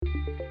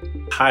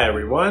Hi,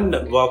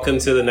 everyone. Welcome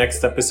to the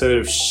next episode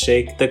of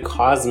Shake the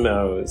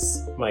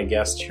Cosmos. My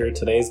guest here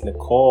today is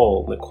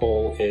Nicole.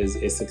 Nicole is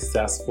a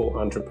successful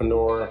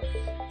entrepreneur,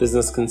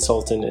 business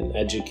consultant, and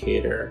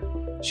educator.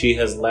 She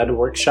has led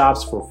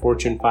workshops for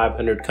Fortune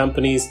 500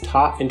 companies,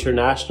 taught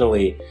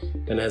internationally,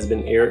 and has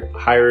been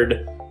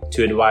hired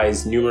to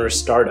advise numerous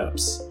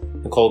startups.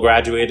 Nicole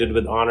graduated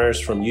with honors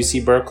from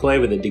UC Berkeley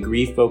with a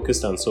degree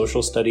focused on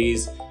social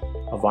studies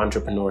of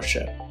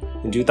entrepreneurship.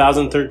 In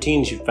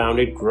 2013, she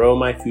founded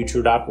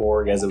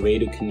GrowMyFuture.org as a way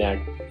to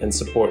connect and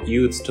support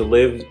youths to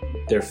live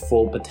their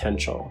full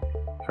potential.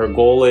 Her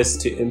goal is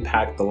to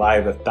impact the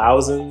lives of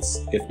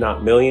thousands, if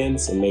not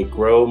millions, and make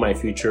Grow My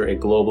Future a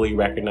globally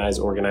recognized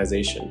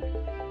organization.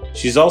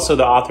 She's also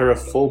the author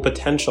of Full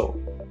Potential,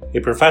 a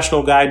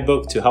professional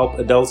guidebook to help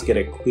adults get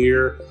it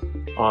clear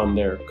on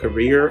their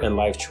career and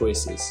life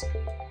choices.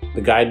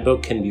 The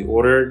guidebook can be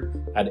ordered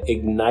at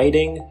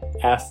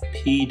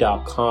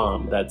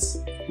ignitingfp.com. That's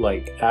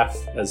like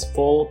F as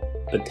full,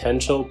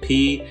 potential,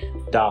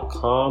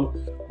 P.com.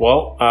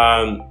 Well,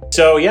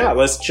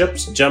 let's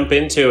jump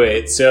into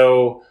it.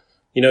 So,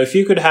 if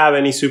you could have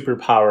any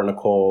superpower,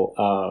 Nicole,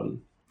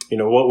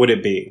 what would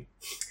it be?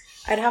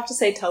 I'd have to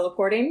say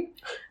teleporting.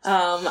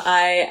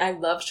 I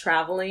love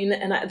traveling,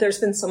 and there's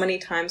been so many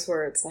times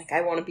where it's like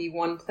I want to be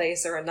one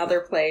place or another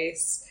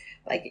place,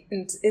 like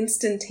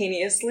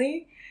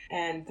instantaneously.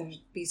 And there'd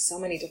be so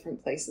many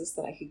different places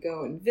that I could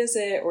go and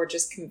visit, or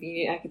just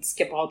convenient. I could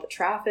skip all the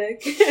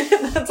traffic.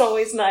 That's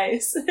always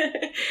nice.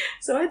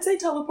 So I'd say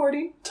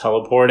teleporting.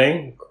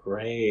 Teleporting?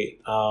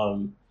 Great.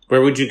 Where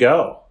would you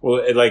go?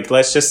 Well,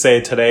 let's just say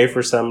today,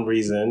 for some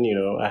reason,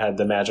 I had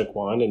the magic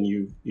wand and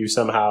you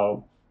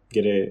somehow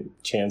get a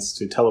chance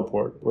to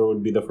teleport. Where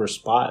would be the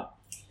first spot?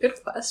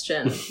 Good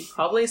question.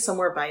 Probably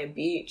somewhere by a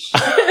beach.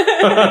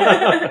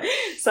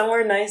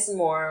 Somewhere nice and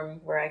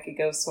warm where I could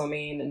go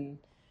swimming and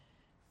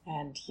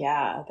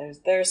yeah,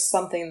 there's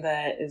something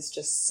that is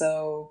just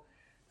so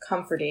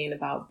comforting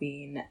about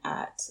being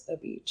at a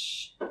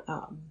beach.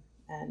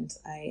 And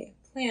I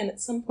plan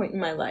at some point in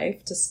my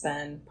life to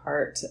spend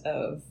part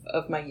of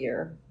my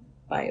year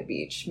by a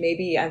beach.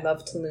 Maybe I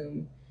love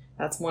Tulum.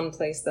 That's one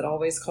place that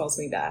always calls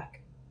me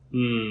back.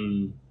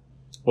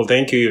 Well,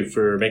 thank you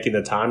for making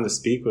the time to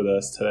speak with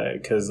us today,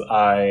 because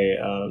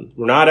we're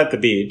not at the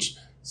beach,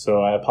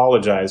 so I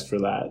apologize for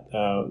that.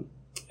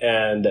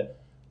 And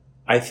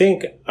I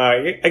think,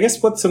 I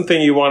guess, what's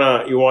something you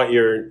want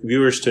your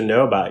viewers to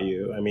know about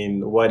you? I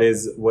mean, what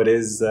is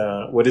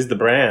the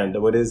brand? I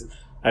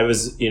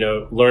was,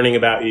 learning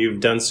about you.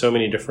 You've done so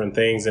many different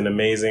things and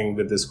amazing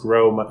with this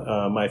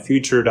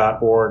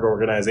GrowMyFuture.org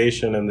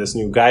organization and this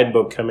new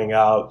guidebook coming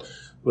out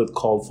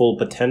called Full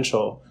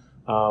Potential.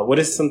 What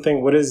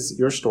is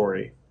your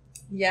story?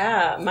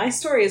 Yeah, my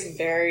story is a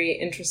very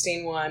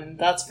interesting one.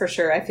 That's for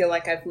sure. I feel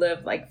like I've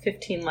lived like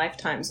 15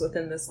 lifetimes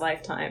within this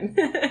lifetime.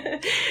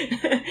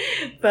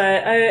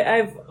 But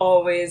I've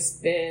always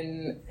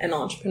been an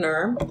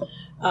entrepreneur.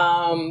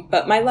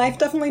 But my life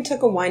definitely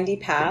took a windy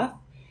path.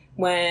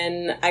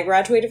 When I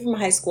graduated from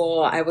high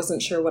school, I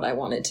wasn't sure what I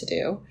wanted to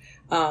do.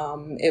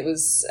 I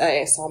was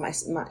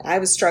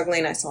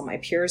struggling. I saw my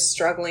peers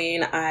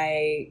struggling.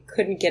 I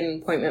couldn't get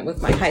an appointment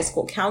with my high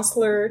school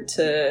counselor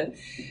to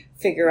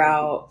figure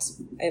out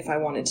if I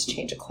wanted to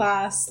change a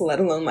class, let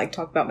alone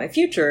talk about my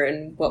future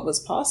and what was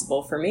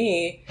possible for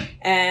me.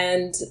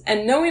 And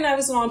knowing I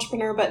was an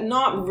entrepreneur, but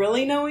not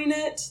really knowing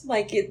it,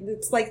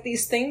 it's like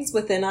these things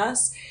within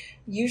us.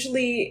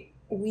 Usually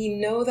we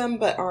know them,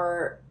 but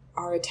our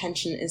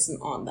attention isn't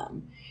on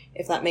them,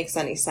 if that makes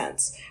any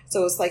sense.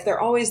 So it's like they're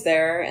always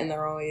there and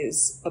they're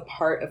always a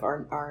part of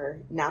our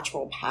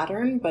natural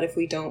pattern. But if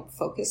we don't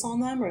focus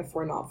on them, or if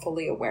we're not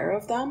fully aware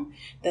of them,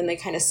 then they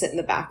kind of sit in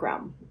the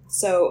background.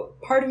 So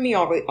part of me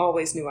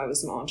always knew I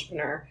was an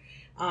entrepreneur.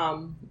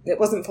 It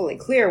wasn't fully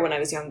clear when I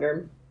was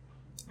younger.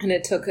 And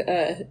it took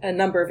a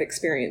number of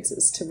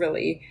experiences to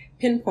really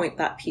pinpoint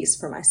that piece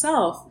for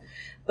myself.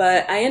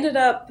 But I ended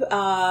up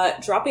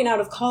dropping out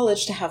of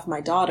college to have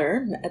my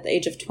daughter at the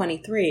age of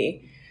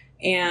 23.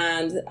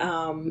 And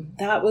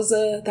that was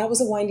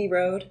a windy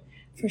road,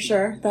 for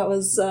sure. That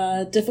was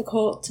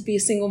difficult to be a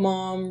single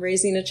mom,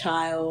 raising a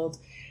child,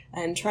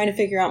 and trying to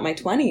figure out my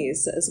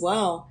 20s as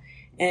well.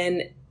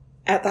 And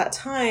at that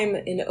time,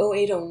 in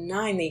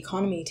 2008-09, the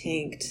economy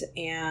tanked,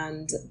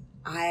 and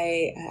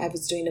I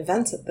was doing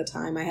events at the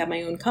time. I had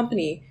my own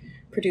company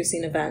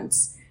producing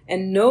events,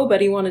 and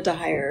nobody wanted to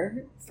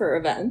hire for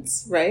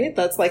events, right?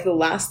 That's like the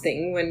last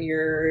thing when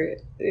you're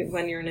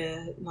in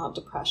a, not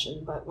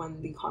depression, but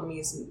when the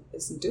economy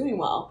isn't doing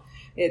well.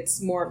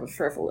 It's more of a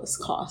frivolous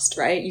cost,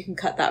 right? You can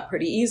cut that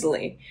pretty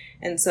easily.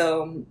 And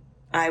so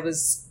I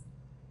was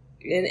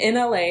in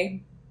LA,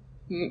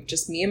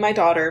 just me and my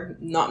daughter,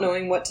 not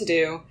knowing what to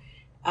do.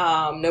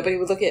 Nobody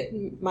would look at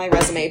my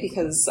resume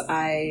because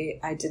I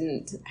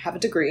didn't have a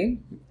degree.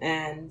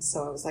 And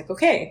so I was like,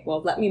 okay,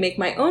 well, let me make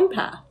my own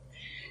path.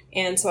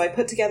 And so I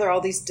put together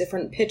all these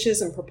different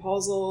pitches and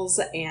proposals,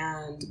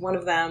 and one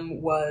of them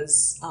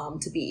was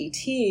to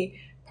BET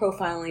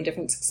profiling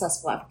different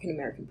successful African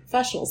American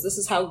professionals. This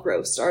is how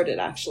Grow started,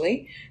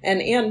 actually,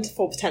 and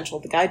Full Potential,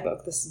 the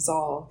guidebook. This is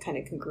all kind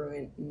of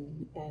congruent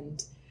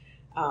and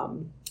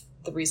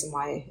the reason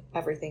why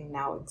everything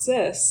now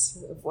exists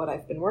of what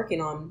I've been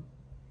working on.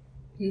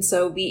 And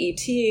so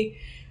BET,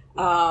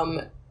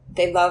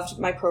 they loved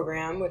my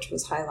program, which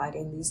was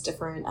highlighting these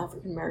different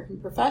African American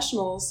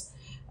professionals.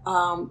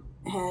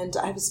 And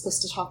I was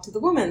supposed to talk to the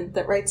woman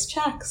that writes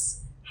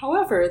checks.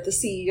 However, the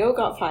CEO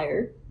got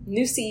fired.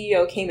 New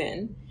CEO came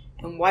in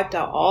and wiped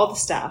out all the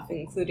staff,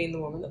 including the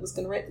woman that was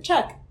going to write the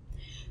check.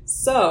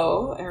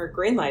 So, or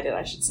greenlighted,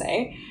 I should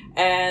say.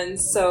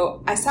 And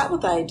so I sat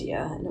with the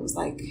idea and it was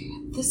like,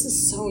 this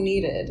is so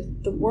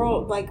needed. The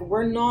world, like,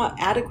 we're not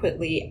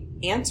adequately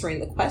answering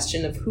the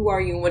question of who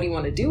are you and what do you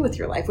want to do with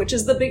your life, which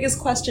is the biggest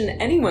question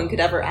anyone could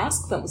ever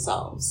ask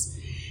themselves.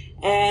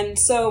 And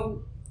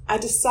so I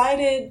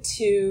decided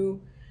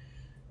to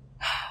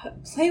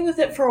play with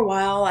it for a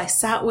while. I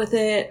sat with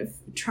it,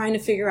 trying to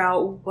figure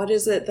out what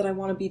is it that I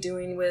want to be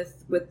doing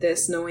with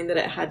this, knowing that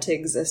it had to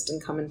exist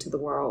and come into the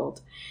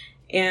world.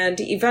 And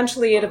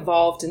eventually it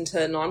evolved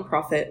into a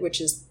nonprofit, which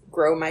is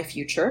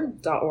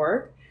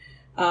growmyfuture.org.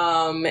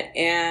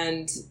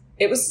 And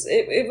it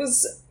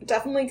was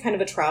definitely kind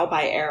of a trial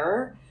by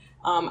error.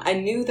 I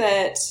knew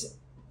that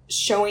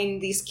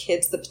showing these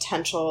kids the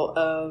potential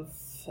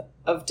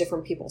of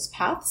different people's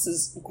paths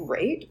is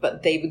great,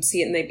 but they would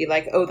see it and they'd be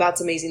like, oh,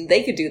 that's amazing.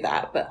 They could do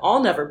that, but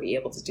I'll never be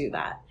able to do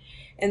that.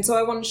 And so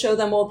I want to show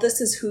them, well,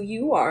 this is who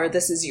you are.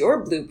 This is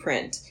your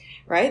blueprint,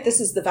 right? This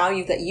is the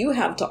value that you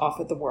have to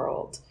offer the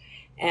world.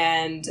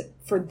 And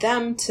for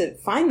them to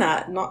find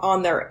that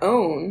on their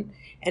own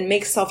and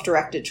make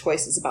self-directed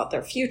choices about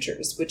their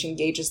futures, which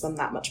engages them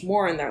that much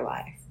more in their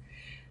life.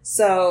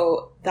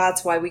 So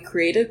that's why we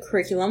created a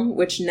curriculum,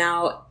 which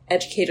now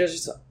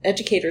educators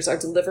are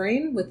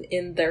delivering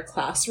within their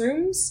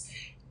classrooms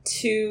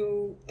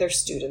to their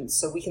students.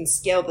 So we can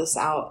scale this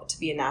out to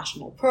be a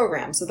national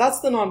program. So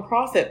that's the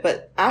nonprofit.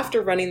 But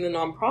after running the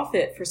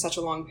nonprofit for such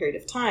a long period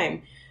of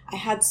time, I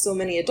had so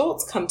many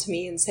adults come to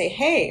me and say,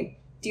 hey,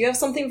 do you have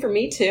something for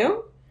me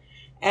too?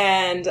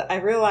 And I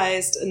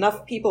realized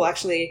enough people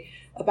actually,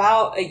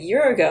 about a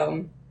year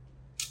ago,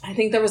 I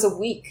think there was a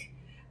week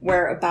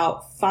where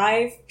about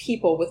 5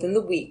 people within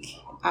the week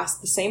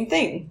asked the same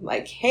thing,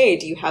 like, hey,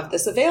 do you have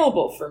this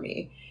available for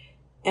me?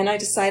 And I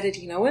decided,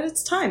 you know what,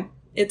 it's time.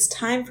 It's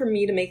time for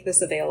me to make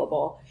this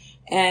available.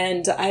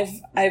 And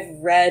I've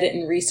read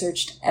and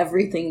researched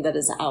everything that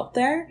is out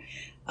there.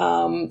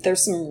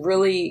 There's some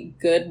really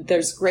good,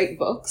 there's great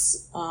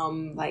books,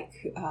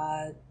 like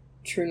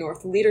True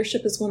North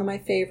Leadership is one of my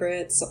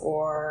favorites,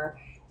 or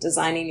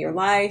Designing Your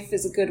Life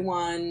is a good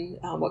one,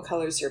 What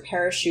Color's Your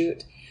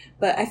Parachute?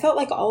 But I felt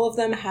like all of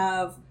them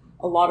have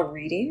a lot of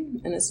reading,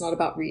 and it's not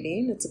about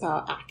reading, it's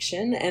about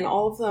action. And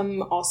all of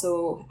them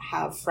also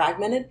have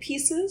fragmented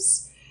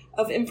pieces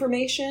of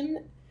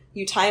information.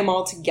 You tie them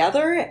all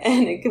together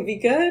and it could be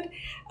good,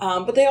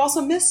 but they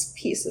also miss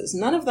pieces.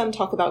 None of them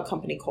talk about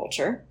company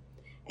culture,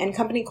 and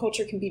company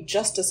culture can be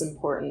just as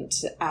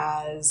important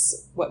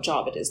as what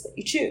job it is that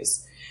you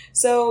choose.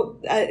 So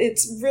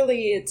it's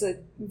a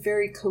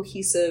very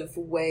cohesive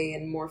way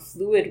and more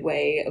fluid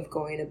way of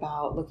going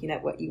about looking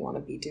at what you want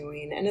to be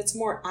doing. And it's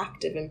more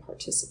active and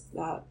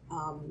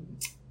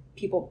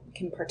people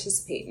can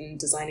participate in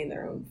designing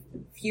their own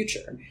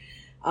future,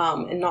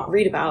 and not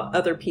read about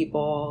other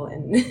people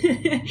and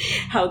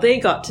how they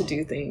got to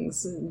do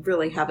things, and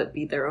really have it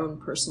be their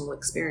own personal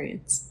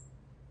experience.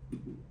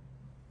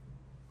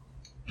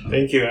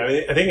 Thank you.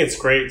 I think it's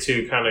great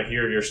to kind of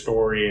hear your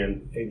story,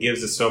 and it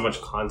gives us so much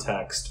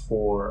context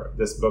for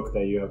this book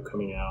that you have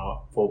coming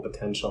out, Full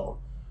Potential,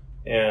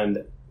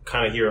 and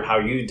kind of hear how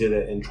you did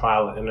it in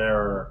trial and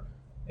error,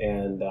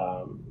 and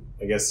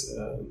I guess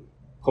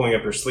pulling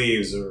up your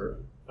sleeves,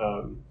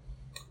 and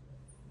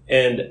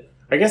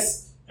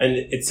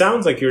it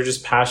sounds like you're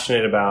just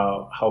passionate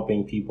about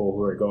helping people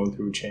who are going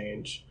through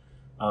change,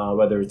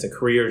 whether it's a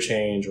career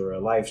change or a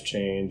life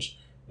change,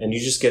 and you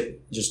just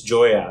get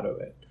joy out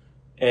of it.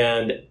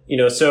 And,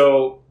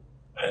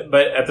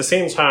 but at the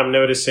same time,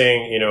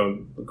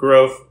 noticing,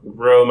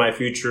 Grow My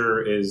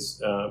Future is,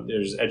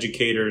 there's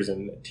educators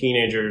and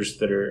teenagers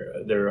that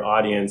are their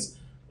audience,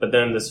 but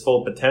then this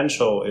Full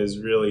Potential is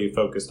really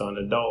focused on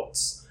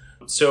adults.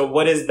 So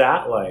what is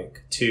that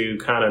like to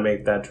kind of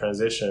make that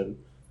transition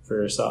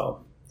for yourself?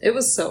 It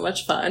was so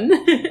much fun.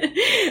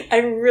 I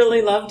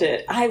really loved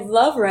it. I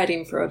love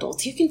writing for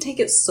adults. You can take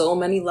it so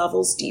many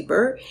levels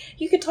deeper.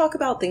 You could talk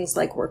about things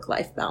like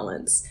work-life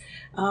balance.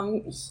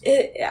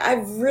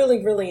 I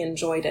really, really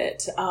enjoyed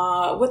it.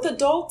 With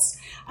adults,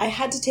 I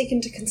had to take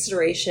into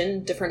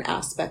consideration different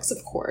aspects,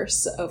 of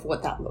course, of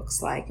what that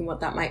looks like and what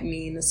that might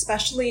mean.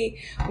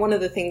 Especially one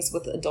of the things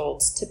with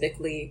adults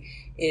typically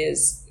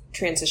is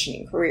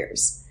transitioning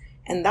careers.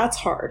 And that's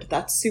hard.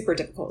 That's super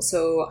difficult.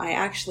 So I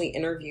actually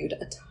interviewed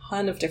a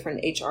ton of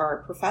different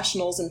HR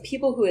professionals and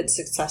people who had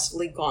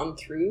successfully gone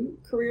through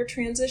career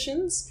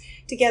transitions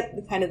to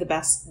get kind of the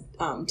best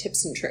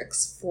tips and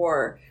tricks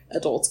for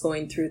adults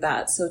going through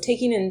that. So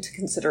taking into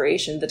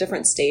consideration the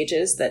different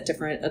stages that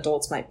different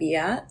adults might be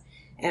at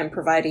and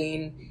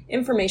providing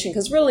information,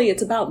 because really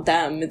it's about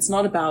them. It's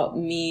not about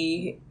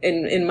me,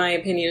 in my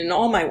opinion, in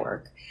all my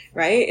work.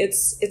 Right?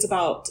 It's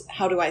about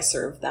how do I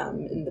serve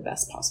them in the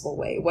best possible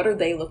way? What are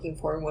they looking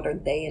for and what are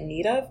they in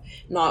need of?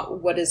 Not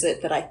what is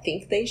it that I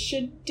think they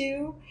should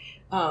do.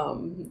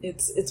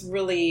 It's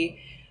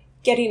really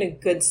getting a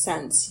good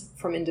sense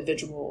from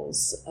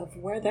individuals of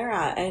where they're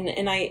at.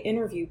 And I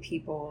interview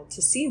people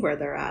to see where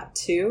they're at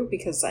too,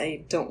 because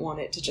I don't want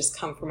it to just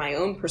come from my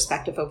own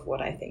perspective of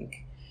what I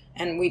think.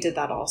 And we did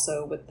that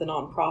also with the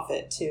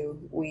nonprofit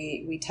too.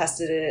 We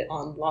tested it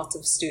on lots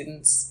of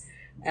students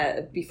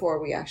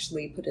before we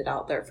actually put it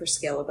out there for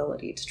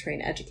scalability to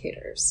train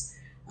educators.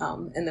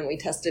 And then we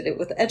tested it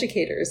with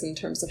educators in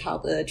terms of how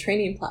the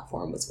training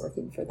platform was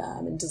working for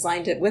them and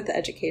designed it with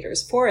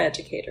educators for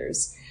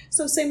educators.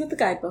 So same with the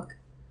guidebook.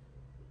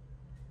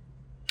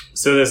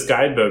 So this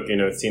guidebook,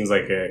 it seems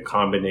like a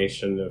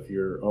combination of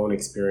your own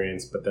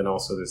experience, but then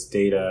also this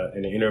data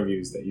and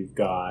interviews that you've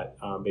got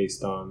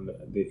based on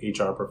the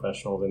HR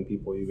professionals and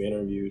people you've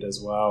interviewed as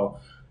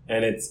well.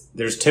 And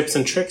there's tips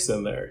and tricks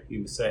in there,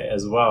 you say,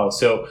 as well.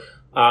 So,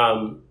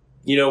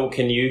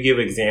 can you give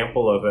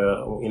example of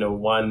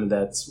one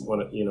that's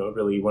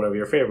really one of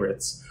your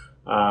favorites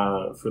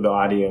for the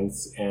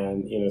audience,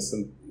 and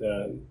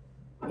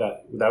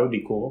that would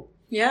be cool.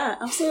 Yeah,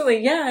 absolutely.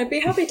 Yeah, I'd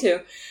be happy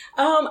to.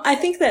 I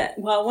think that,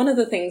 one of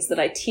the things that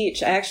I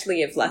teach, I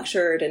actually have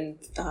lectured and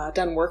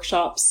done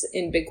workshops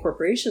in big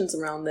corporations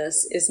around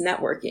this, is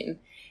networking.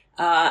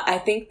 I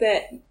think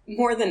that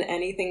more than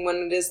anything, when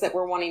it is that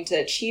we're wanting to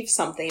achieve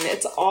something,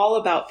 it's all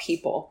about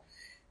people.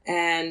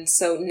 And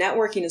so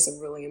networking is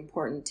a really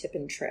important tip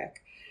and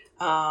trick.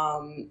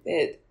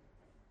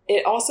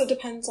 It also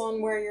depends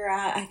on where you're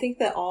at. I think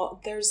that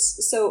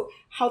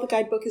how the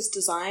guidebook is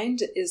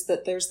designed is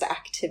that there's the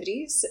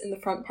activities in the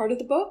front part of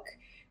the book,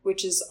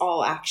 which is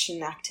all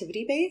action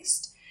activity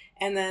based.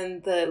 And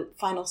then the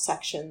final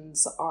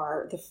sections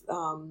are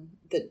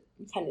the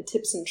kind of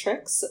tips and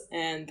tricks,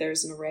 and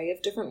there's an array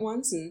of different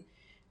ones, and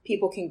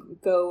people can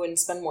go and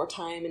spend more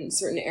time in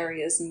certain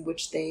areas in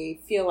which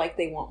they feel like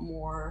they want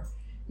more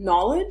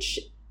knowledge.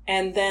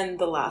 And then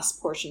the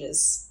last portion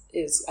is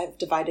I've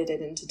divided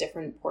it into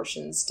different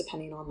portions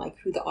depending on like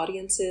who the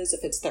audience is,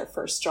 if it's their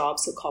first job,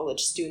 so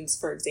college students,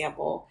 for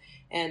example,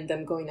 and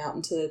them going out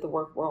into the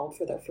work world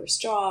for their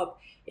first job.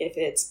 If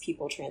it's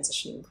people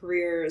transitioning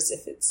careers,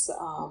 if it's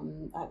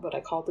what I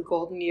call the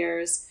golden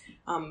years,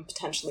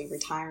 potentially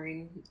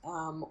retiring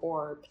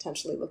or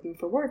potentially looking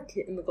for work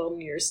in the golden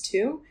years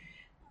too.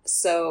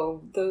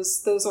 So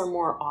those are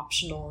more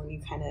optional, and you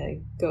kind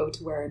of go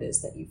to where it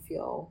is that you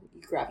feel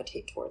you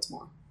gravitate towards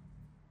more.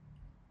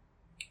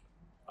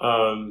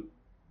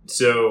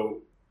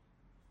 So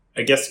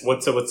I guess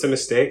what's a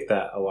mistake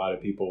that a lot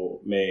of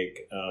people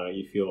make,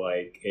 you feel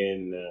like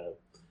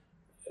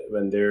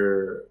when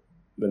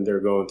they're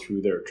going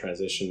through their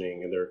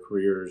transitioning and their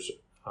careers,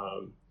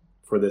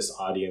 for this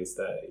audience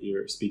that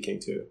you're speaking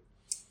to?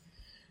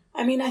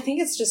 I mean, I think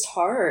it's just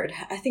hard.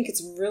 I think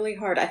it's really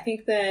hard. I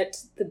think that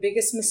the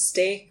biggest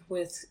mistake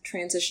with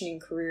transitioning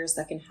careers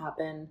that can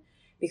happen,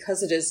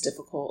 because it is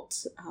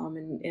difficult,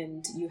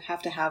 and you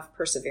have to have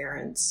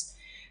perseverance.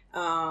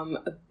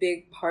 A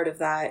big part of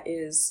that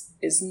is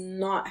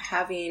not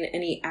having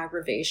any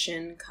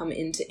aggravation come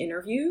into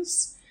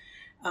interviews,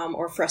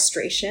 or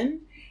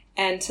frustration,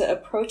 and to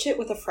approach it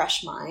with a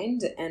fresh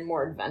mind and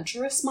more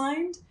adventurous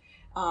mind,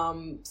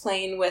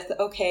 playing with,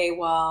 okay,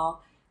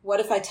 well, what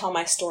if I tell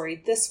my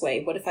story this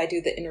way? What if I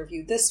do the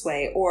interview this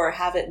way? Or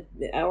have it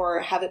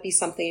be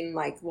something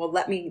like, well,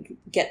 let me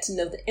get to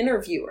know the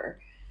interviewer,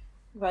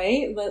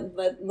 right?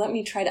 Let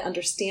me try to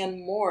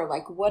understand more.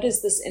 Like, what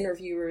is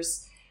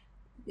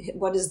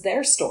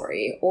their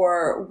story?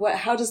 Or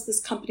how does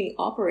this company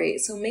operate?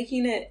 So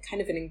making it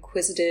kind of an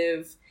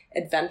inquisitive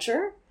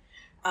adventure,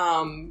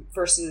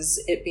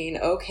 versus it being,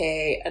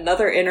 okay,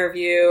 another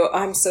interview.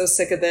 I'm so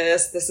sick of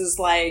this. This is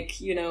like,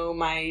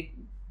 my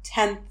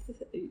 10th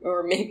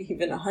or maybe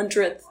even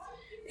 100th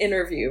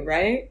interview,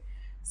 right?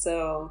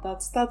 So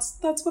that's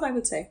what I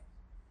would say.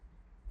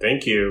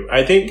 Thank you.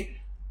 I think,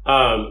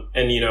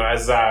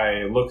 as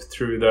I looked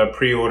through the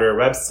pre-order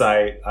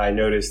website, I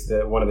noticed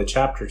that one of the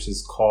chapters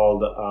is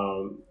called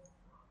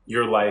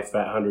Your Life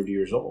at 100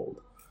 Years Old.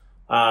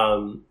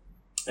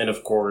 And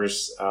of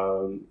course,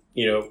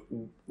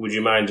 would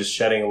you mind just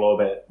shedding a little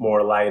bit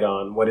more light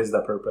on what is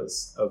the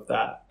purpose of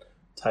that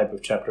type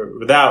of chapter,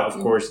 without, of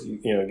course,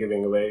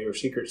 giving away your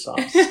secret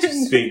sauce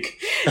to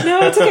speak?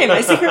 No, it's okay.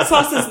 My secret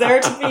sauce is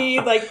there to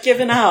be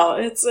given out.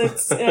 It's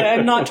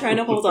I'm not trying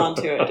to hold on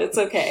to it. It's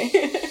okay.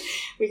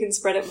 We can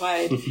spread it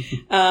wide.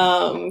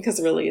 Because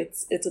really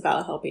it's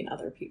about helping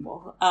other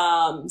people.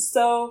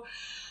 So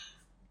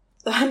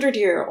the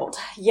 100-year-old.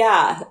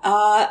 Yeah.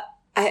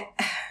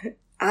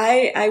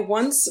 I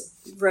once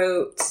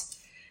wrote,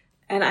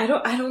 and I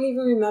don't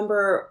even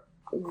remember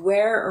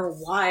where or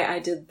why I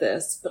did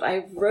this, but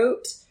I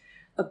wrote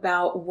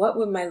about what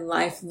would my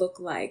life look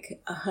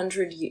like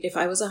if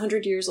I was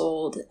 100 years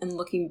old and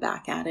looking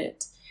back at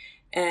it.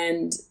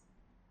 And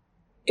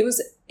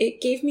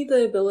it gave me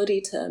the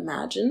ability to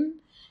imagine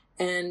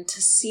and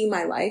to see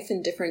my life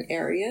in different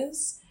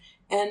areas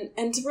and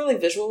to really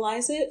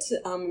visualize it,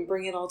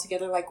 bring it all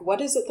together. Like, what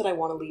is it that I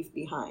want to leave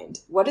behind?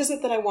 What is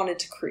it that I wanted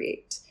to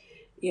create?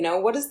 You know,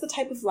 what is the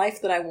type of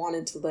life that I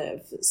wanted to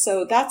live?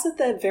 So that's at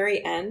the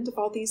very end of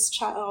all these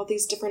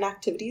different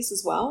activities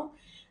as well,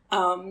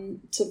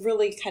 to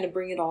really kind of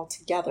bring it all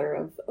together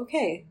of,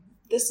 okay,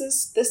 this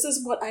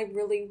is what I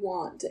really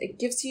want. It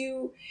gives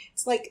you,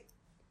 it's like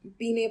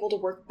being able to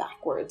work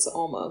backwards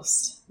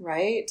almost,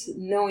 right?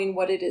 Knowing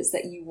what it is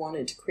that you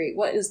wanted to create,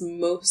 what is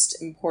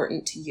most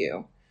important to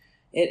you.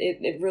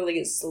 It really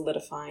is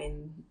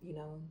solidifying, you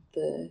know,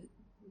 the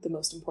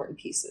most important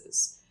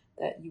pieces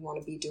that you want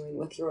to be doing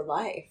with your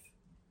life.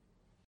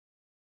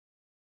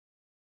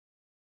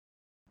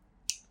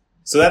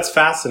 So that's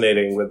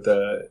fascinating with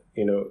the,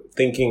 you know,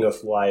 thinking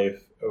of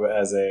life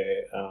as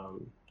a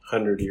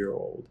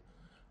 100-year-old,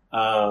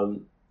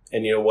 and,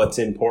 you know, what's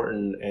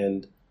important.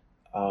 And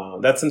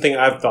that's something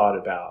I've thought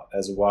about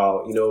as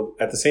well. You know,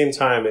 at the same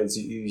time as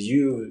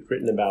you've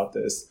written about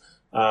this,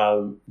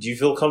 do you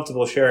feel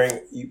comfortable sharing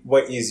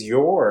what is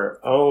your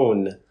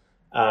own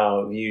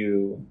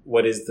view?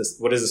 What is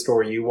the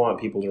story you want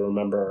people to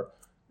remember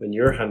when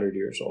you're 100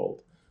 years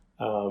old?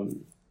 Do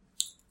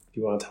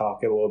you want to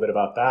talk a little bit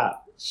about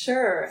that?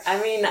 Sure.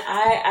 I mean,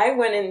 I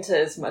went into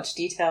as much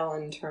detail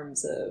in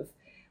terms of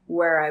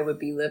where I would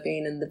be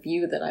living and the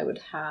view that I would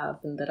have,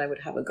 and that I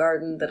would have a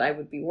garden that I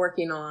would be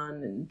working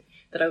on, and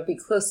that I would be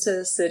close to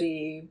the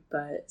city,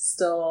 but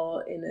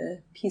still in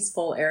a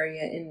peaceful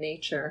area in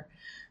nature.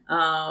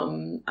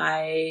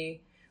 I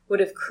would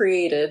have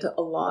created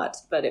a lot,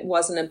 but it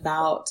wasn't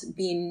about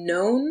being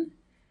known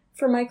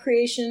for my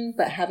creation,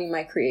 but having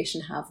my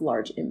creation have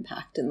large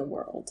impact in the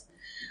world.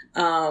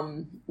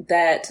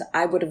 That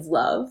I would have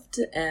loved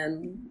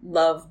and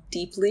loved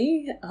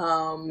deeply.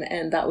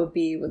 And that would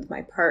be with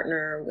my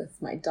partner, with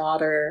my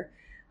daughter,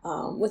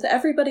 with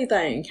everybody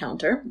that I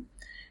encounter.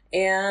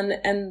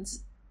 And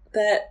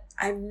that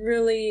I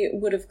really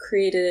would have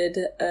created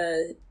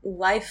a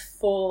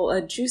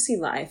juicy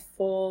life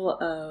full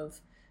of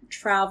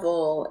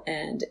travel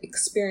and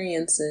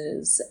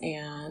experiences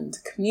and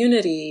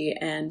community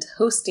and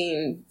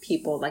hosting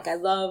people. Like I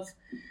love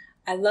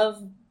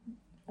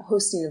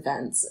hosting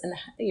events and,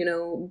 you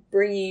know,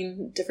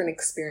 bringing different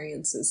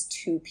experiences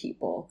to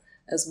people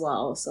as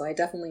well. So I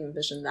definitely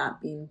envision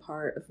that being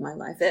part of my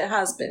life. It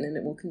has been and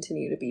it will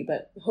continue to be,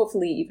 but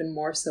hopefully even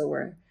more so,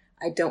 where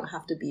I don't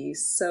have to be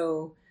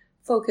so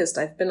focused.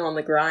 I've been on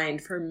the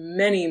grind for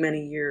many,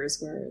 many years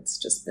where it's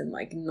just been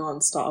like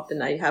nonstop,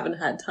 and I haven't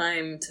had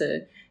time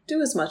to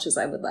do as much as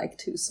I would like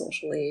to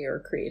socially or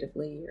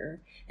creatively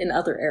or in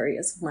other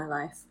areas of my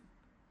life.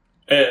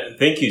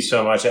 Thank you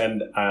so much.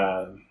 And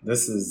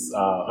this is,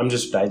 I'm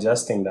just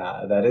digesting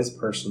that. That is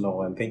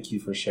personal. And thank you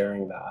for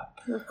sharing that.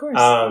 Of course.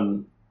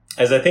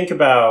 As I think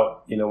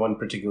about, you know, one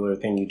particular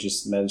thing you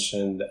just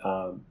mentioned,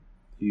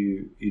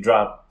 you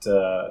dropped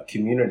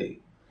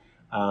community.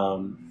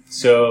 You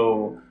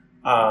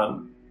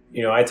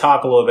know, I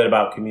talk a little bit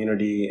about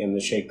community in the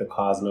Shake the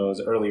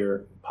Cosmos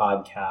earlier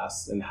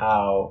podcasts and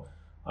how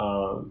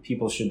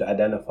people should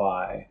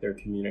identify their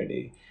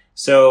community.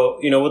 So,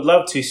 you know, would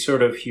love to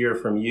sort of hear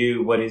from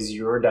you. What is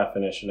your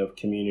definition of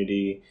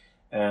community?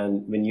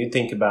 And when you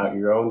think about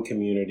your own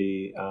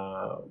community,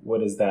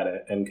 what does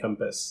that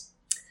encompass?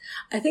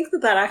 I think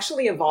that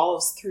actually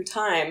evolves through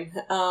time.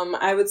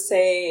 I would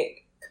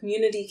say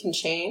community can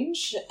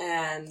change,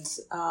 and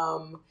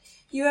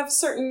you have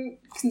certain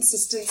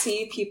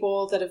consistency,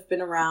 people that have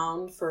been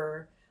around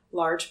for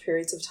large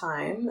periods of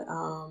time.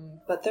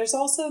 But there's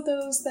also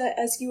those that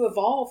as you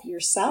evolve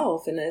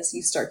yourself and as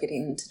you start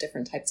getting into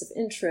different types of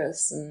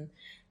interests and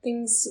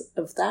things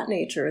of that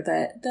nature,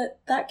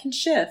 that can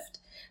shift.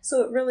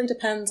 So it really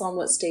depends on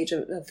what stage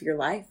of your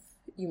life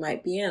you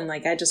might be in.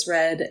 Like I just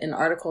read an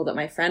article that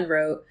my friend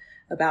wrote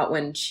about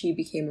when she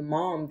became a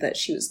mom, that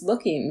she was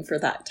looking for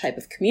that type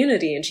of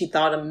community and she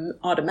thought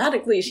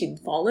automatically she'd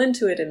fall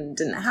into it, and it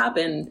didn't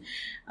happen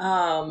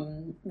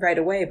right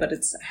away, but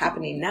it's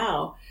happening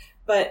now.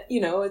 But, you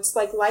know, it's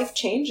like life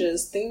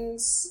changes,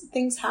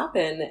 things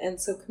happen.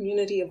 And so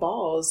community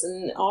evolves.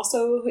 And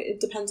also it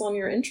depends on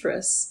your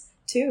interests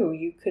too.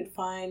 You could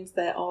find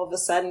that all of a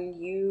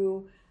sudden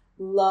you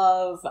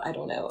love, I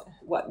don't know,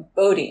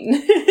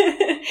 boating,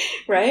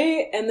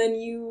 right? And then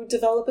you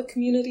develop a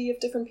community of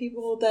different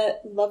people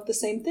that love the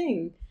same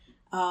thing.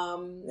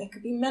 It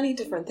could be many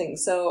different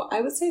things. So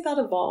I would say that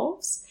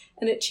evolves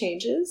and it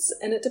changes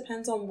and it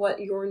depends on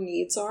what your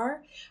needs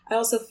are. I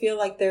also feel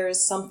like there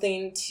is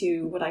something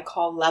to what I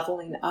call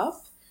leveling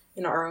up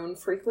in our own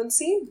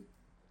frequency.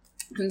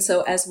 And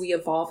so as we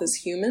evolve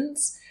as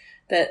humans,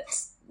 that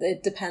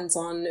it depends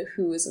on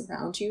who is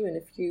around you. And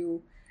if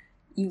you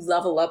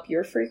level up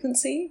your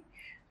frequency,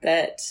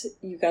 that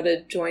you got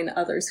to join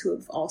others who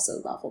have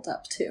also leveled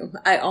up too.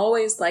 I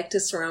always like to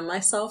surround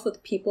myself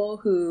with people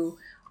who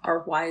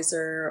are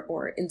wiser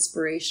or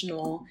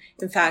inspirational.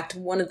 In fact,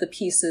 one of the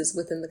pieces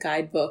within the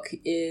guidebook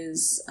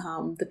is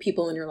the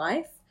people in your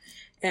life.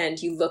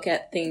 And you look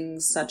at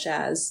things such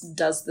as,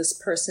 does this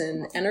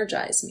person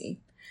energize me?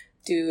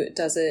 Do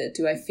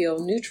I feel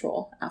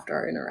neutral after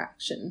our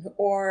interaction?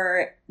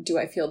 Or do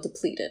I feel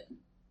depleted?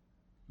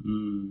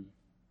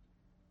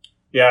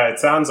 Yeah, it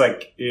sounds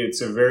like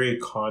it's a very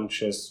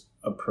conscious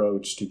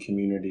approach to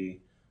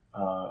community,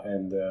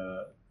 and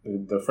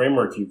the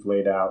framework you've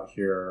laid out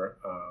here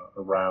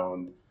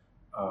around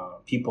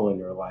people in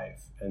your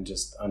life and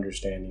just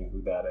understanding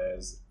who that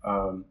is,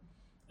 and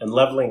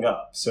leveling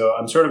up. So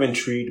I'm sort of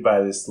intrigued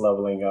by this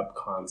leveling up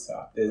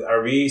concept.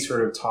 Are we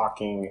sort of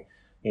talking,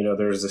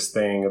 there's this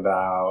thing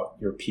about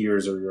your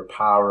peers or your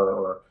power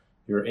or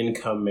your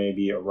income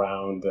maybe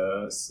around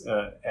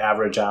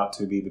average out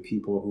to be the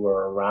people who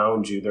are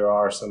around you. There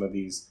are some of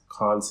these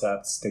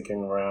concepts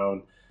sticking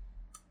around.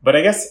 But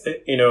I guess,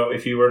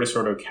 if you were to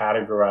sort of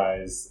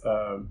categorize,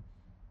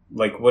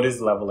 what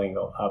is leveling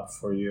up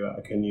for you?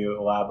 Can you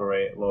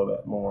elaborate a little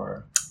bit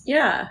more?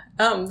 Yeah,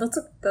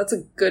 that's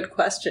a good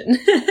question.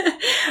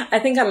 I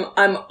think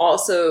I'm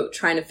also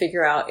trying to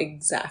figure out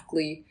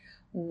exactly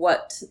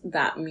what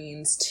that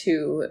means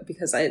too,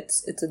 because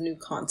it's a new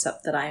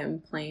concept that I am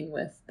playing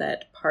with,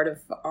 that part of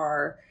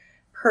our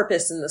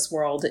purpose in this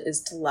world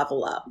is to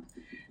level up.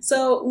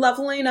 So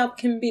leveling up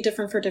can be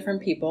different for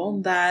different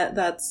people.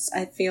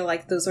 I feel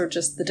like those are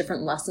just the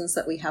different lessons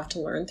that we have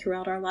to learn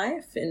throughout our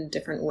life in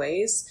different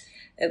ways.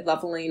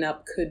 Leveling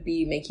up could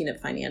be making it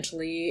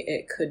financially.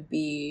 It could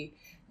be,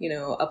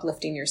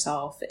 uplifting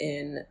yourself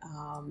in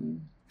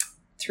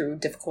through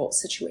difficult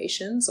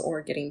situations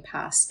or getting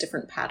past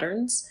different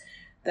patterns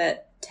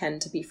that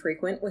tend to be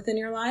frequent within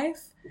your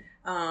life.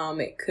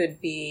 It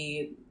could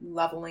be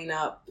leveling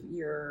up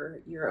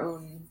your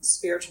own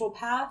spiritual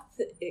path.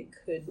 It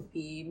could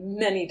be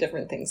many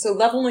different things. So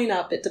leveling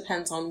up, it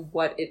depends on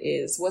what it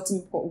is, what's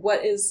important,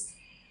 what is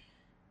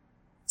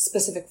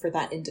specific for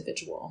that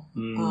individual,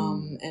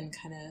 and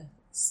kind of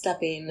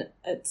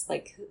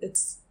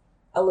it's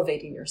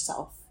elevating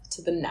yourself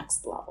to the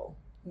next level,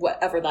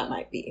 whatever that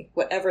might be,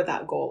 whatever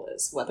that goal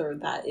is, whether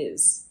that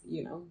is,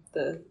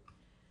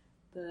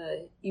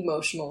 the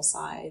emotional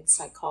side,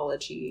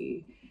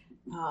 psychology,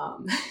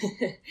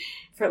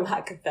 for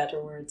lack of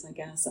better words, I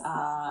guess. It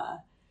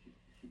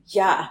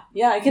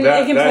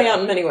can play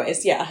out in many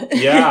ways. Yeah.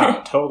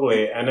 Yeah,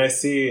 totally. And I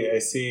see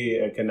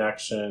a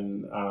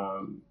connection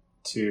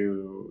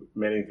to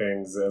many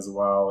things as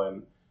well.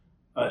 And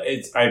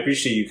I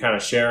appreciate you kind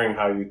of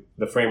sharing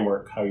the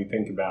framework, how you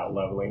think about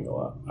leveling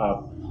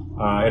up.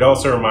 It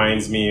also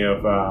reminds me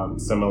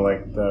of some of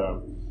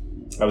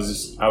I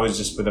was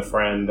just with a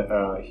friend.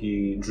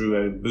 He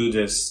drew a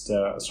Buddhist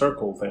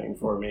circle thing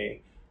for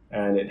me,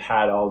 and it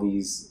had all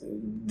these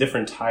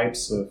different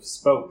types of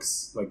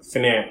spokes, like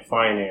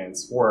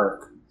finance,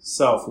 work,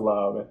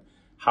 self-love, and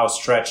how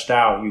stretched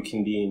out you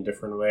can be in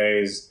different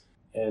ways.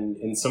 And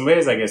in some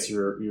ways, I guess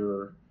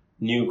your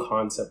new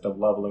concept of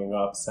leveling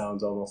up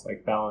sounds almost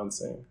like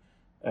balancing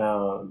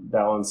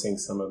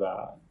some of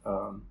that,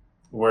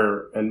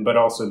 but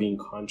also being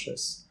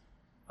conscious.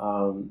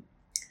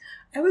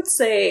 I would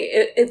say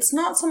it's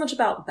not so much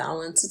about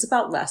balance. It's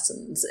about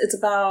lessons. It's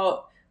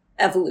about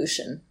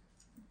evolution.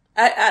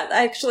 I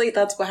actually,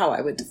 that's how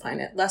I would define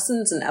it.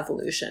 Lessons and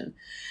evolution.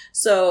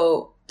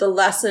 So the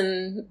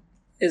lesson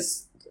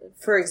is,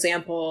 for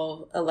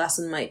example, a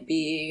lesson might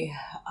be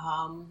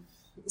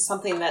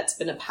something that's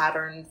been a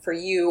pattern for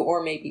you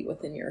or maybe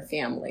within your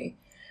family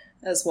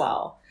as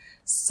well,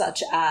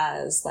 such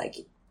as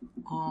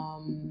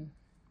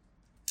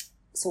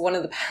so one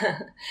of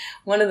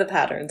the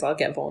patterns, I'll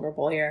get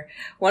vulnerable here.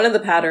 One of the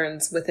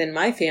patterns within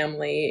my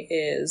family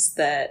is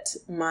that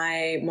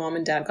my mom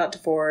and dad got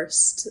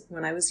divorced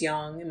when I was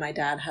young, and my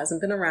dad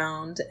hasn't been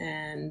around.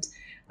 And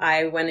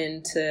I went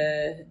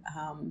into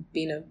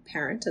being a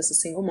parent as a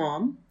single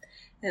mom.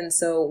 And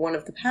so one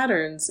of the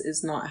patterns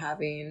is not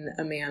having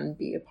a man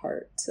be a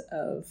part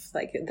of,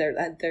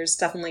 there's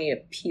definitely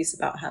a piece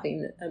about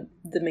having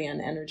the man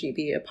energy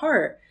be a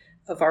part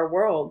of our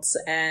worlds,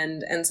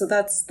 and so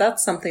that's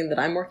something that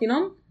I'm working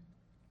on,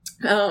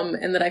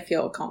 and that I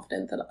feel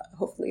confident that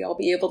hopefully I'll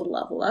be able to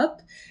level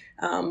up,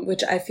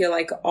 which I feel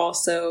like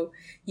also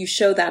you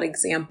show that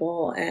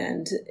example,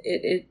 and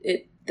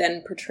it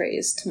then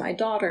portrays to my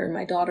daughter.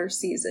 My daughter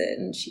sees it,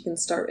 and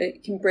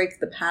it can break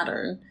the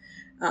pattern,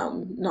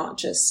 not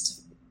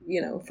just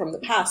from the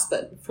past,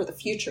 but for the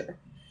future.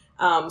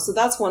 So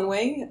that's one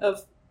way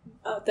of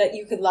that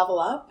you could level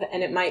up,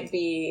 and it might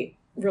be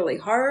really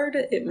hard.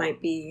 It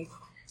might be,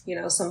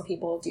 some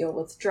people deal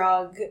with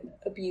drug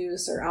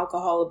abuse or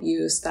alcohol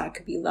abuse. That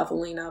could be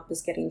leveling up,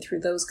 is getting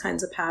through those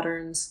kinds of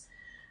patterns.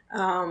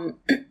 And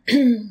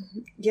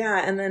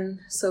then,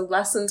 so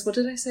lessons, what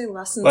did I say?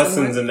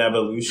 Lessons and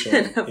evolution.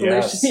 And evolution.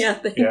 Yes. Yeah,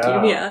 thank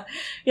you.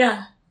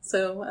 Yeah.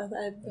 So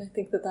I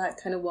think that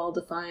kind of well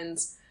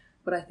defines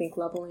what I think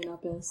leveling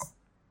up is.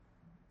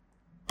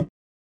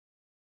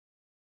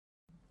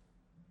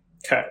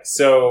 Okay.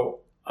 So,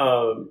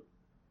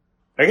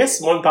 I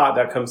guess one thought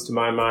that comes to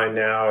my mind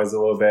now is a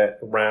little bit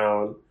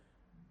around,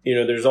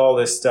 there's all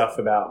this stuff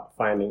about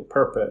finding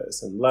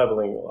purpose and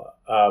leveling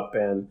up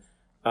and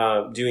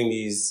doing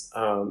these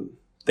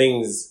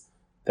things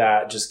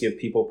that just give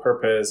people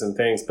purpose and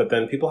things. But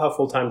then people have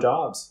full-time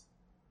jobs.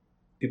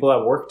 People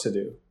have work to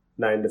do,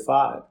 9 to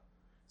 5.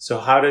 So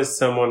how does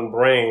someone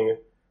bring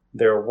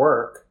their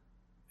work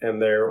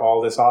and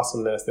all this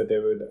awesomeness that they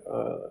would,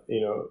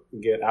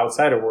 get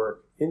outside of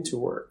work into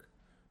work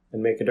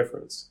and make a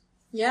difference?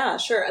 Yeah,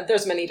 sure.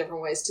 There's many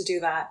different ways to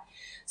do that.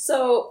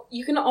 So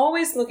you can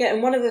always look at,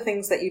 and one of the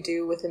things that you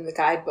do within the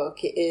guidebook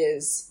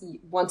is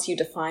once you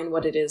define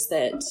what it is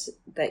that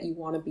you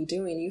want to be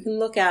doing, you can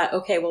look at,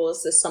 okay, well,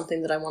 is this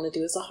something that I want to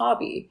do as a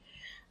hobby?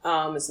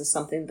 Is this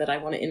something that I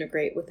want to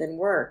integrate within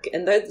work?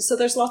 And so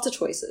there's lots of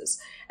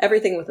choices.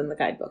 Everything within the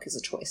guidebook is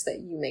a choice that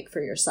you make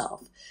for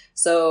yourself.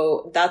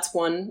 So that's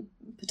one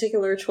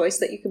particular choice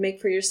that you can make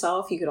for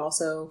yourself. You could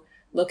also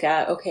look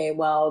at, okay,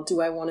 well,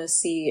 do I want to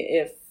see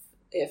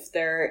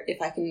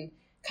if I can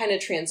kind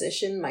of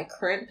transition my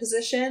current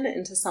position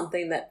into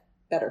something that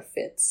better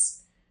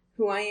fits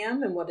who I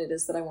am and what it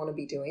is that I want to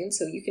be doing.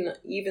 So you can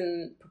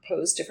even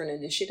propose different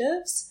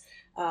initiatives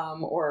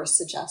or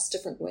suggest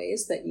different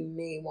ways that you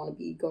may want to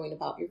be going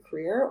about your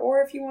career.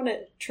 Or if you want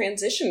to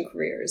transition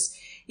careers,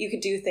 you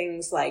could do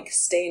things like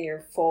stay in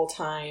your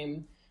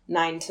full-time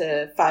 9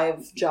 to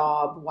 5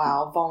 job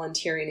while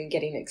volunteering and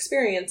getting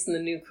experience in the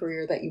new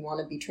career that you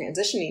want to be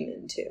transitioning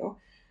into.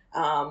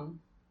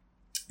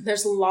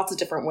 There's lots of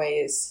different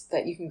ways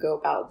that you can go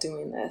about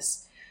doing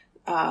this.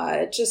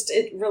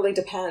 It really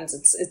depends.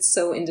 It's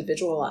so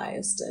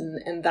individualized.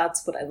 And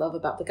that's what I love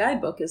about the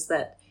guidebook is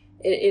that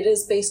it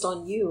is based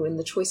on you and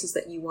the choices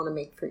that you want to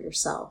make for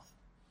yourself.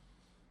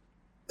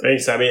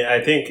 Thanks. I mean,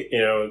 I think,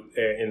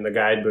 in the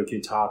guidebook,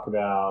 you talk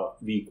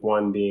about week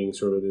 1 being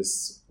sort of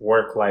this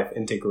work-life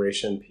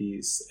integration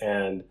piece.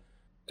 And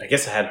I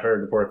guess I had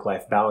heard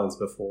work-life balance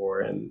before,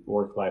 and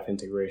work-life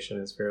integration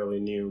is a fairly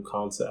new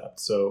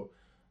concept. So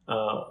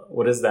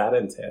what does that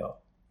entail?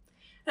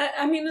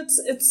 I mean,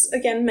 it's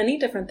again, many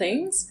different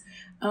things.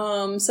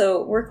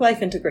 So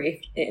work-life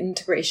integration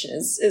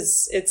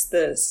it's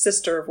the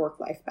sister of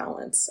work-life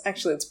balance.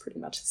 Actually, it's pretty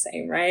much the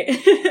same, right?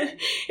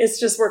 It's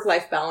just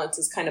work-life balance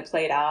is kind of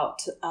played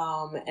out.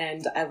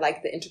 And I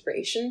like the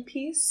integration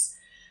piece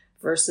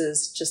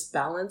versus just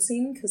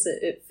balancing because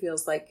it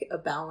feels like a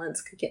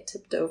balance could get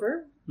tipped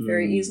over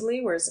very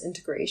easily, whereas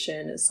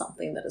integration is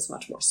something that is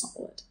much more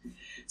solid.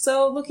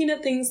 So looking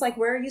at things like,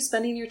 where are you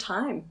spending your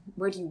time?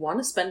 Where do you want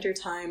to spend your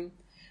time?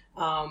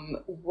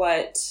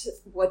 What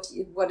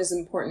is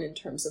important in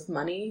terms of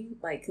money?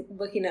 Like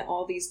looking at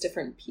all these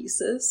different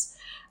pieces.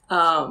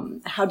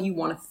 How do you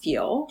want to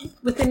feel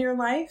within your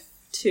life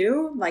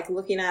too? Like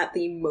looking at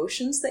the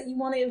emotions that you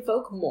want to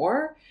evoke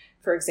more.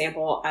 For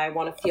example, I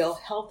want to feel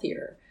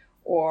healthier,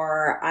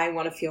 or I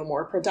want to feel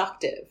more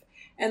productive.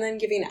 And then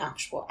giving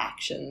actual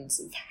actions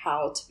of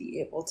how to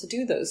be able to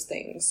do those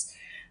things.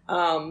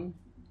 So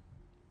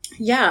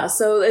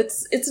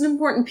it's an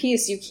important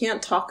piece. You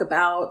can't talk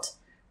about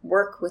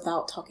work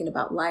without talking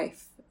about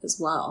life as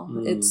well.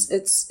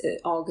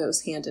 It all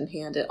goes hand in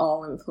hand. It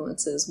all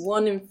influences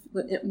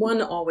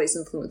one always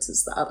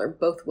influences the other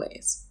both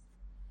ways.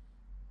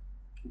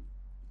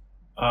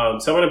 So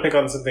I want to pick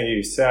on something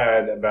you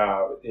said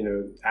about,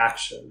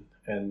 action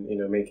and,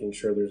 making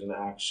sure there's an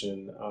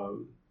action.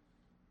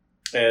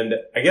 And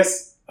I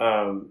guess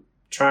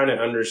trying to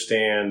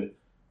understand,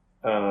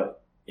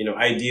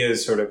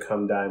 ideas sort of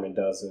come dime a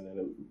dozen, and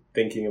I'm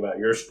thinking about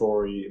your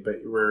story, but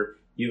where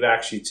you've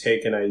actually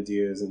taken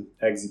ideas and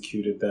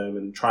executed them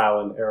in trial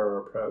and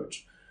error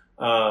approach.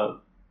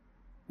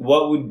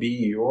 What would be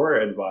your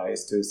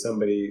advice to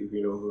somebody,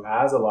 who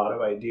has a lot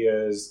of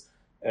ideas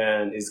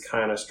and is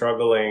kind of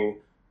struggling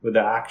with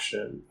the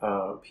action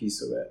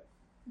piece of it?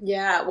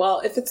 Yeah,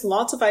 well, if it's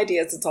lots of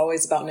ideas, it's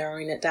always about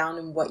narrowing it down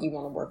and what you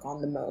want to work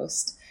on the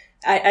most.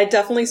 I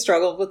definitely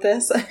struggled with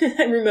this. I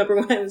remember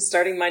when I was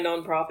starting my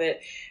nonprofit,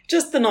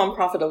 just the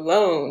nonprofit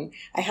alone,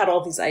 I had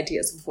all these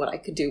ideas of what I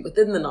could do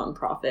within the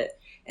nonprofit.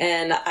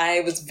 And I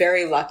was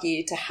very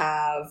lucky to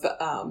have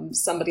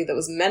somebody that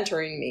was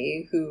mentoring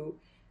me who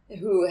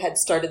had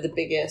started the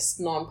biggest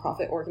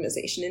nonprofit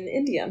organization in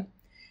India.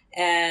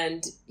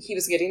 And he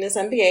was getting his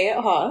MBA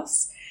at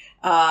Haas.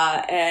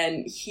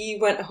 And he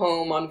went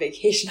home on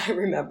vacation. I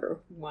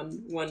remember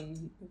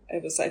when I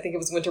think it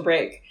was winter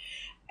break,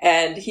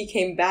 and he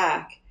came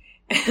back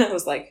and I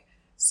was like,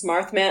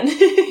 Smarth man,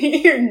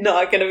 you're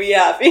not going to be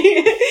happy.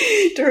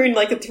 During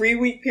like a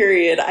 3-week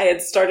period, I had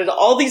started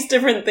all these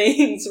different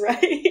things,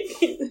 right?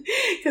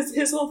 Because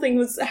his whole thing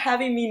was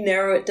having me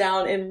narrow it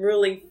down and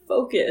really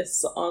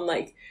focus on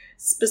like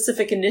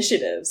specific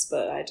initiatives,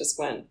 but I just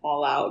went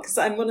all out because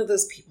I'm one of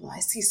those people. I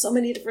see so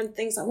many different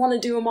things. I want to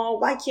do them all.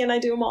 Why can't I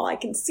do them all? I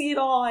can see it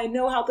all. I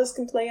know how this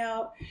can play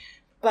out.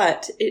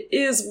 But it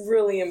is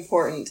really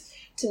important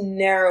to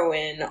narrow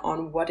in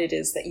on what it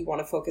is that you want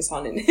to focus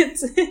on. And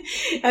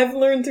I've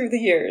learned through the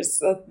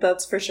years,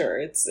 that's for sure.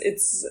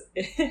 It's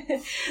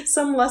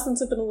some lessons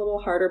have been a little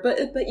harder,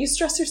 but you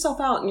stress yourself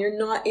out and you're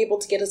not able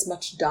to get as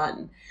much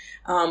done.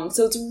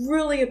 So it's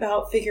really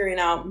about figuring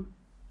out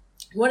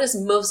what is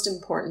most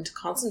important to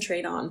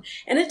concentrate on.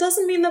 And it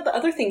doesn't mean that the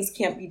other things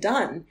can't be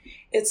done.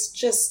 It's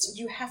just,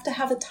 you have to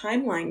have a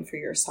timeline for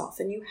yourself,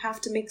 and you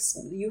have to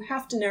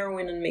narrow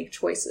in and make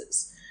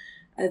choices.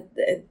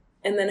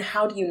 And then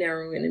how do you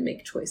narrow in and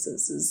make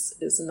choices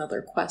is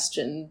another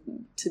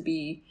question to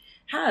be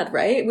had,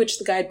 right? Which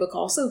the guidebook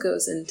also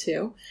goes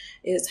into,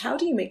 is how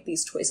do you make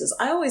these choices?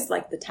 I always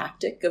like the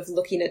tactic of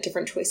looking at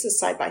different choices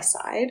side by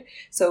side.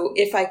 So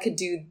if I could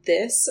do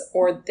this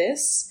or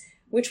this,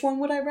 which one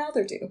would I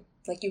rather do?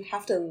 Like, you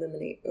have to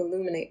eliminate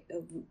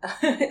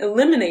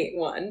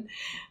one.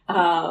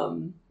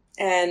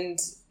 And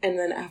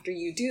then after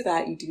you do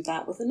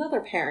that with another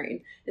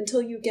pairing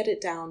until you get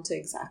it down to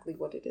exactly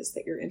what it is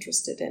that you're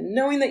interested in,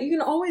 knowing that you can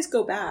always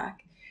go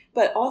back,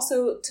 but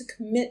also to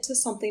commit to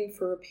something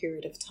for a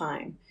period of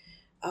time.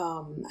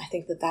 I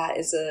think that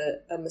is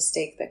a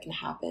mistake that can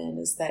happen,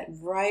 is that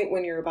right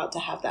when you're about to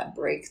have that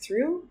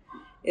breakthrough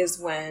is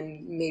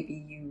when maybe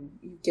you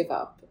give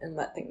up and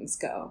let things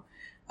go.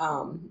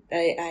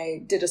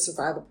 I did a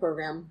survival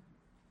program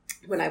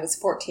when I was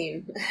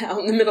 14 out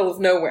in the middle of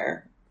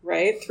nowhere,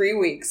 right? 3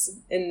 weeks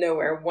in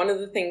nowhere. One of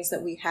the things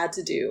that we had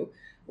to do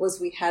was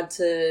we had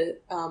to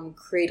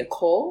create a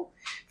coal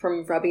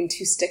from rubbing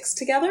 2 sticks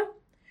together.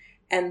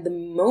 And the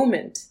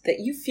moment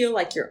that you feel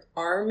like your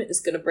arm is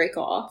going to break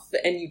off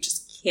and you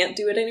just can't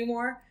do it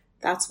anymore,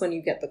 that's when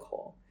you get the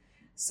coal.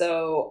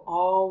 So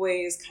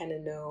always kind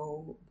of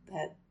know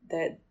that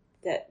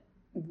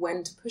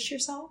when to push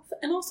yourself,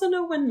 and also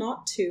know when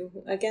not to.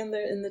 Again,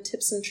 in the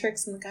tips and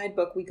tricks in the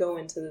guidebook, we go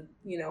into,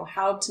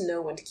 how to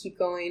know when to keep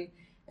going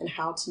and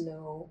how to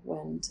know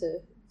when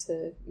to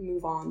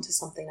move on to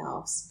something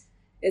else.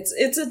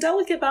 It's a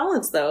delicate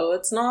balance, though.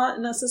 It's not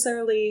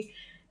necessarily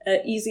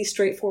an easy,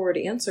 straightforward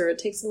answer. It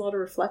takes a lot of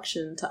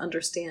reflection to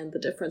understand the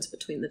difference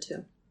between the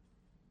two.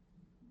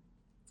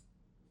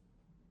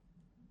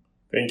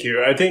 Thank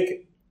you. I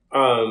think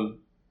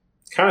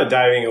kind of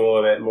diving a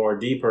little bit more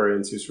deeper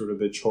into sort of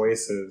the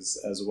choices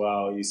as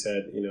well. You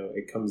said,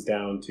 it comes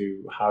down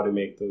to how to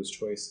make those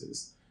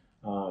choices.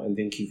 And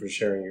thank you for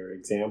sharing your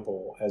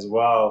example as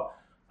well.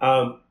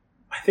 I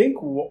think,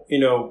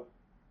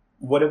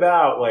 what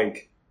about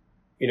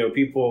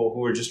people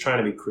who are just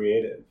trying to be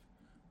creative?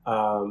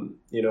 How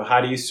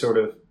do you sort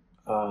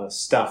of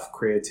stuff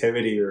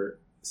creativity or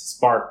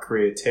spark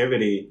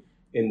creativity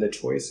in the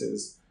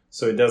choices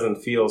so it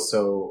doesn't feel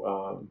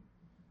so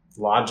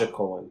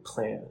logical and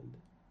planned?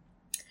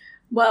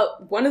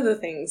 Well, one of the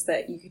things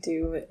that you could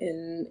do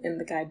in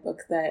the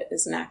guidebook that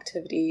is an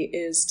activity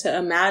is to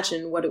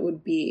imagine what it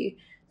would be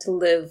to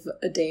live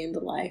a day in the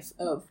life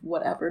of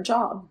whatever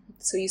job.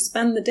 So you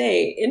spend the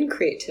day in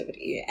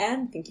creativity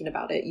and thinking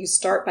about it. You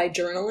start by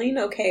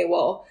journaling. Okay,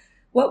 well,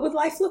 what would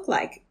life look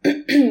like?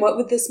 What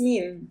would this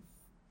mean?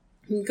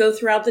 You go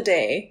throughout the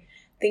day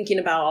thinking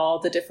about all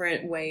the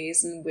different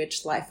ways in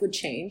which life would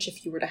change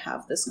if you were to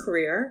have this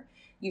career.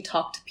 You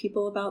talk to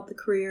people about the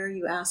career.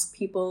 You ask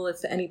people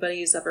if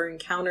anybody's ever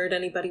encountered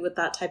anybody with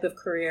that type of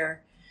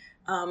career.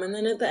 And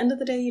then at the end of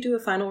the day, you do a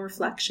final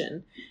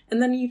reflection.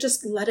 And then you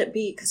just let it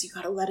be, because you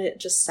got to let it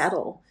just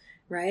settle,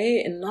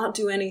 right? And not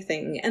do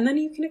anything. And then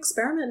you can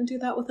experiment and do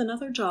that with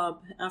another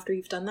job after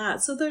you've done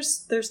that. So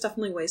there's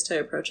definitely ways to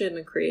approach it in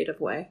a creative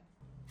way.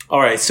 All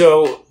right.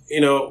 So,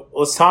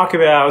 let's talk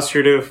about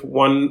sort of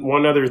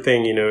one other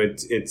thing.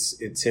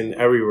 It's in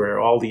everywhere,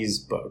 all these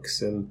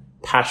books, and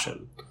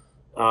passion.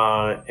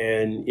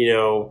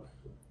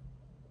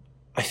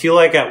 I feel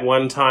like at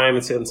one time,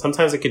 and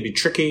sometimes it could be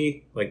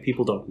tricky. Like,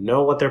 people don't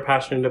know what they're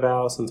passionate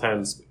about.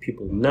 Sometimes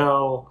people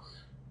know.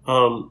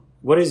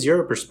 What is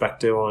your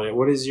perspective on it?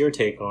 What is your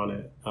take on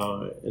it?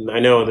 And I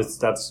know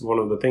that's one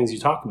of the things you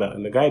talk about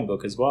in the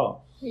guidebook as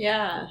well.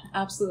 Yeah,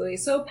 absolutely.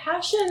 So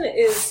passion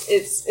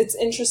it's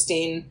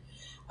interesting.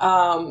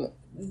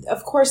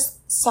 Of course,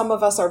 some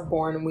of us are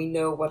born and we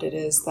know what it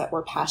is that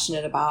we're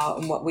passionate about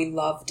and what we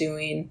love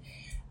doing.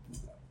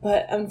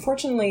 But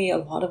unfortunately, a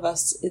lot of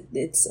us,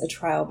 it's a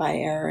trial by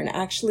error. And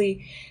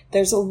actually,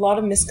 there's a lot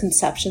of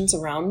misconceptions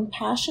around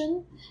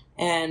passion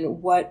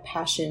and what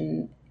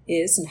passion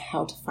is and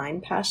how to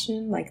find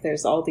passion. Like,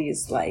 there's all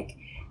these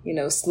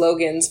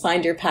slogans: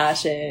 find your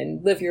passion,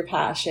 live your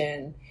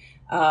passion.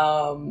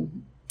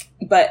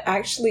 But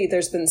actually,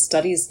 there's been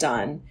studies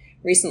done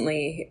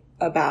recently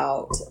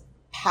about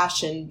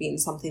passion being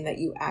something that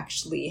you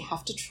actually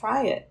have to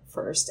try it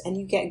first and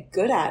you get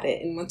good at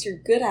it. And once you're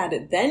good at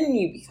it, then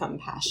you become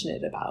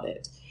passionate about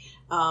it,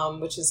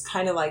 which is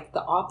kind of like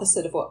the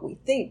opposite of what we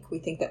think. We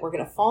think that we're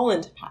going to fall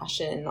into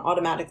passion and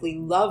automatically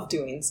love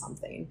doing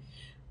something.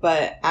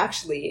 But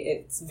actually,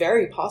 it's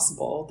very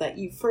possible that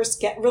you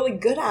first get really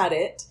good at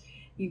it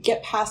you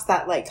get past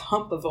that like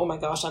hump of, oh my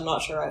gosh, I'm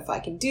not sure if I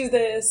can do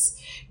this,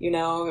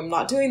 I'm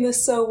not doing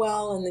this so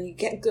well. And then you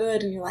get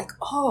good and you're like,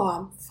 oh,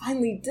 I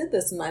finally did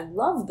this and I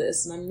love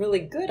this and I'm really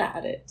good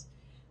at it.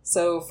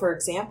 So for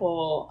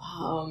example,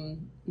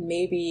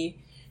 maybe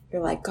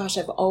you're like, gosh,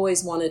 I've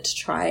always wanted to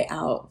try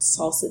out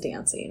salsa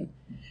dancing.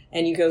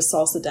 And you go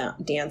salsa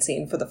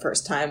dancing for the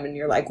first time and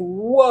you're like,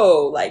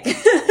 whoa, like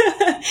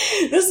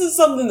this is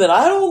something that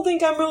I don't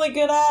think I'm really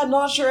good at.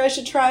 Not sure I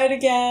should try it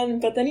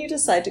again. But then you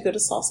decide to go to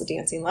salsa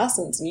dancing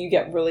lessons and you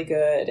get really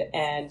good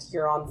and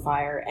you're on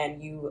fire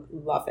and you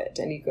love it.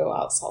 And you go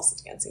out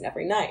salsa dancing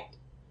every night.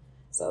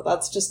 So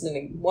that's just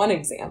one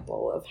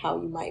example of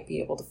how you might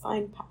be able to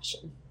find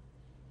passion.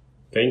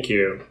 Thank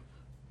you.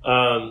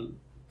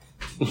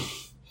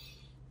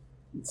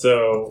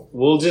 So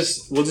we'll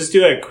just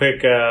do a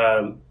quick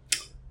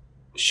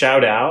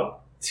shout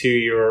out to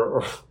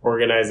your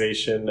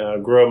organization,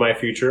 Grow My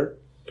Future,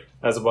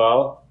 as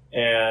well.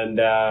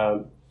 And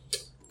I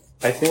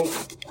think,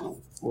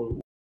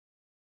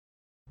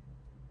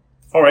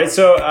 all right.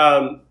 So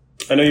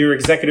I know you're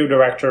executive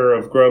director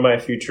of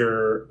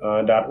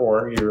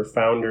GrowMyFuture.org. You're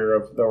founder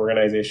of the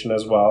organization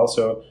as well.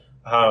 So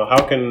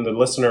how can the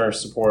listener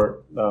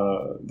support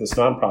this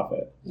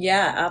nonprofit?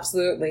 Yeah,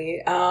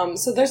 absolutely.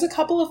 So there's a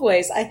couple of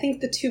ways. I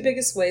think the two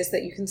biggest ways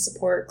that you can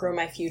support Grow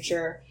My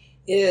Future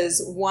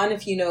is, one,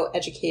 if you know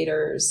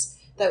educators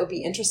that would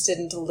be interested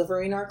in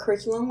delivering our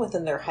curriculum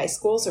within their high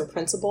schools or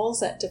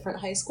principals at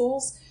different high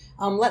schools,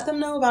 let them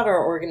know about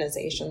our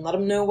organization. Let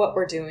them know what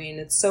we're doing.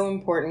 It's so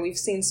important. We've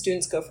seen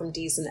students go from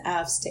D's and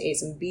F's to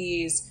A's and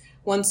B's.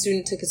 One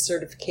student took a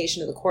certification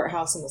to the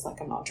courthouse and was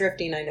like, I'm not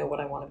drifting. I know what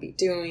I want to be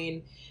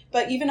doing.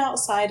 But even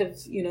outside of,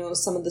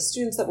 some of the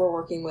students that we're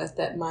working with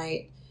that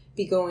might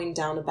be going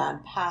down a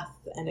bad path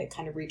and it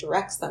kind of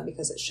redirects them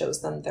because it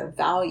shows them their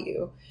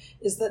value,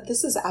 is that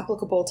this is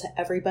applicable to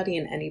everybody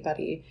and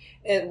anybody.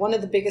 One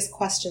of the biggest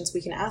questions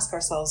we can ask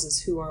ourselves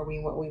is, who are we?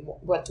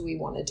 What do we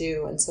want to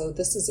do? And so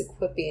this is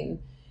equipping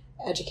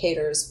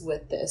educators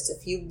with this.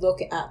 If you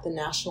look at the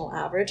national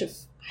average of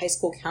high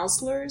school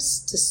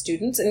counselors to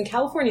students, in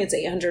California it's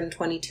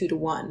 822 to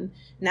 1.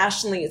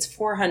 Nationally it's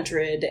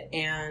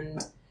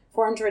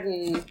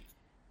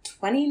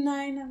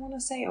 429, I want to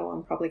say. Oh,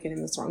 I'm probably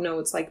getting this wrong. No,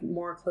 it's like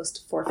more close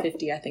to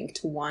 450, I think,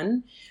 to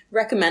 1.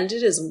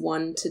 Recommended is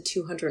 1 to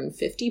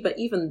 250, but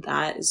even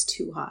that is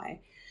too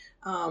high.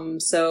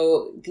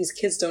 So these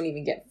kids don't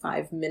even get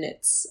 5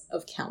 minutes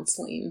of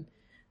counseling,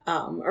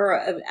 or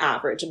an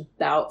average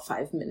about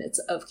 5 minutes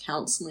of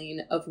counseling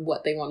of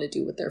what they want to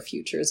do with their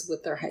futures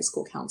with their high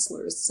school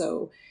counselors.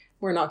 So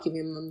we're not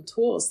giving them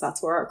tools.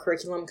 That's where our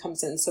curriculum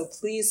comes in. So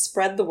please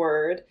spread the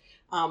word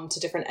to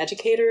different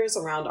educators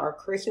around our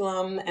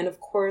curriculum. And of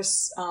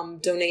course,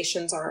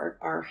 donations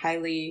are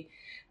highly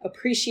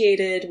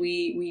appreciated.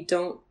 We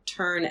don't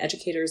turn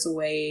educators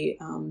away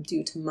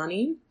due to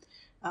money.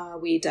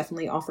 We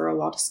definitely offer a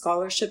lot of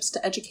scholarships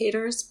to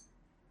educators.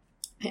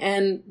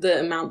 And the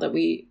amount that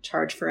we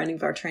charge for any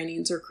of our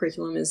trainings or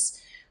curriculum is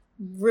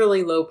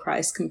really low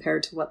price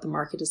compared to what the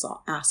market is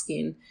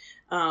asking.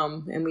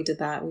 And we did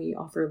that. We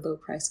offer low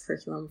price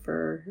curriculum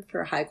for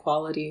high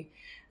quality.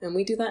 And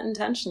we do that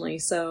intentionally.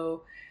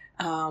 So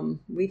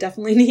we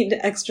definitely need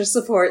extra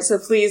support. So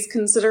please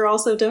consider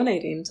also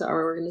donating to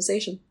our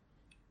organization.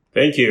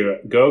 Thank you.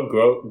 Go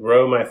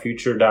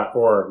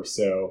growmyfuture.org.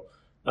 So,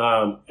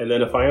 and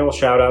then a final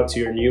shout out to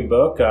your new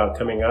book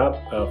coming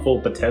up, Full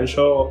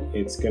Potential.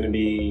 It's going to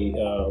be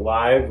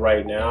live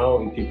right now,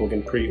 and people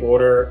can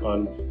pre-order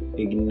on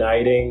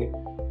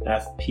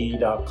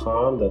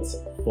ignitingfp.com. That's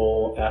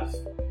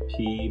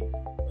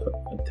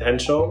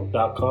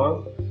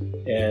fullfppotential.com.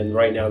 And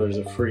right now there's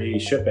a free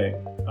shipping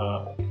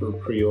for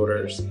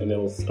pre-orders, and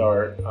it'll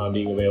start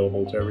being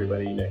available to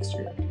everybody next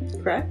year.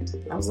 Correct.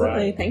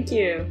 Absolutely. Right. Thank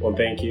you. Well,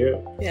 thank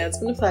you. Yeah, it's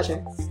been a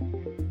pleasure.